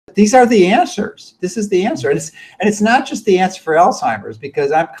These are the answers. This is the answer. And it's not just the answer for Alzheimer's,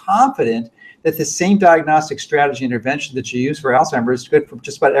 because I'm confident that the same diagnostic strategy intervention that you use for Alzheimer's is good for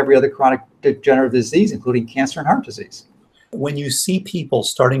just about every other chronic degenerative disease, including cancer and heart disease. When you see people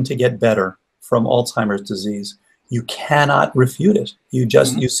starting to get better from Alzheimer's disease, you cannot refute it. You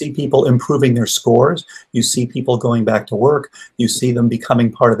see people improving their scores. You see people going back to work. You see them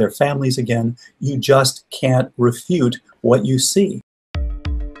becoming part of their families again. You just can't refute what you see.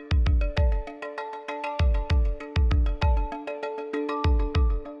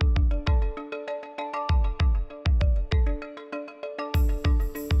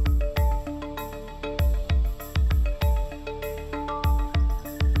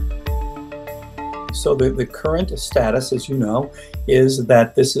 So the current status, as you know, is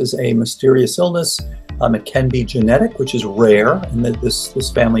that this is a mysterious illness. It can be genetic, which is rare, and that this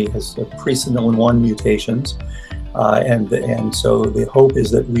family has presenilin-1 mutations. And so the hope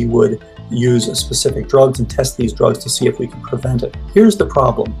is that we would use specific drugs and test these drugs to see if we can prevent it. Here's the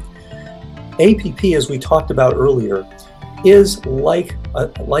problem. APP, as we talked about earlier, is like a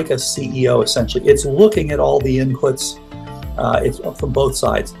CEO, essentially. It's looking at all the inputs. It's from both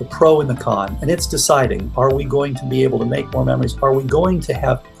sides, the pro and the con, and it's deciding, are we going to be able to make more memories? Are we going to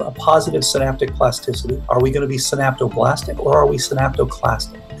have a positive synaptic plasticity? Are we going to be synaptoblastic, or are we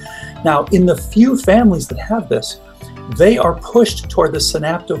synaptoclastic? Now, in the few families that have this, they are pushed toward the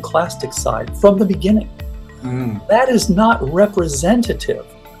synaptoclastic side from the beginning. That is not representative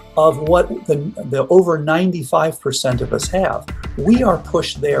of what the over 95% of us have. We are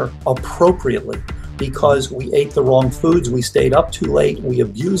pushed there appropriately, because we ate the wrong foods, we stayed up too late, we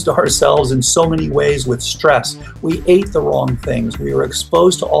abused ourselves in so many ways with stress, we ate the wrong things, we were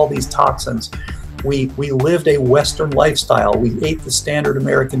exposed to all these toxins, we lived a Western lifestyle, we ate the standard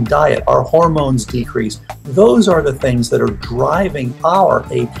American diet, our hormones decreased. Those are the things that are driving our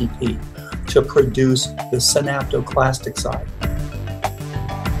APP to produce the synaptoclastic side.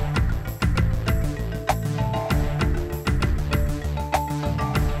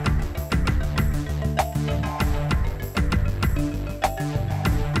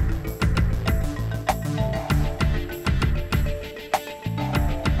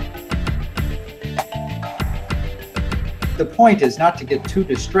 The point is not to get too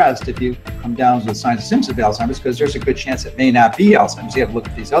distressed if you come down with signs and symptoms of Alzheimer's, because there's a good chance it may not be Alzheimer's. You have to look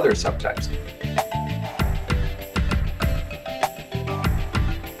at these other subtypes.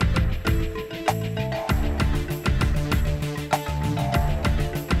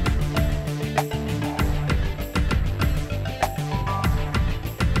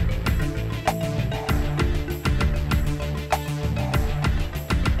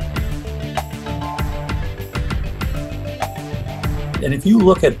 And if you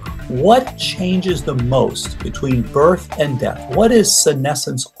look at what changes the most between birth and death, what is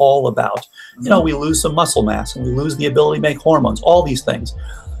senescence all about? You know, we lose some muscle mass and we lose the ability to make hormones, all these things.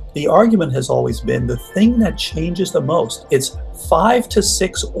 The argument has always been the thing that changes the most, it's 5 to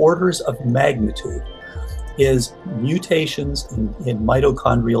 6 orders of magnitude, is mutations in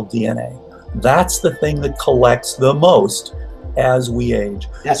mitochondrial DNA. That's the thing that collects the most as we age.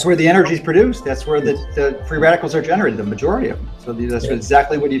 That's where the energy is produced. That's where the free radicals are generated, the majority of them. So that's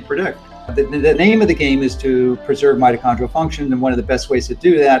exactly what you'd predict. The name of the game is to preserve mitochondrial function, and one of the best ways to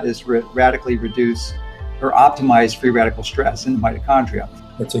do that is radically reduce or optimize free radical stress in the mitochondria.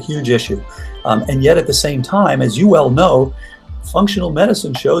 It's a huge issue. And yet at the same time, as you well know, functional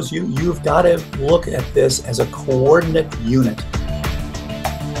medicine shows you've got to look at this as a coordinate unit.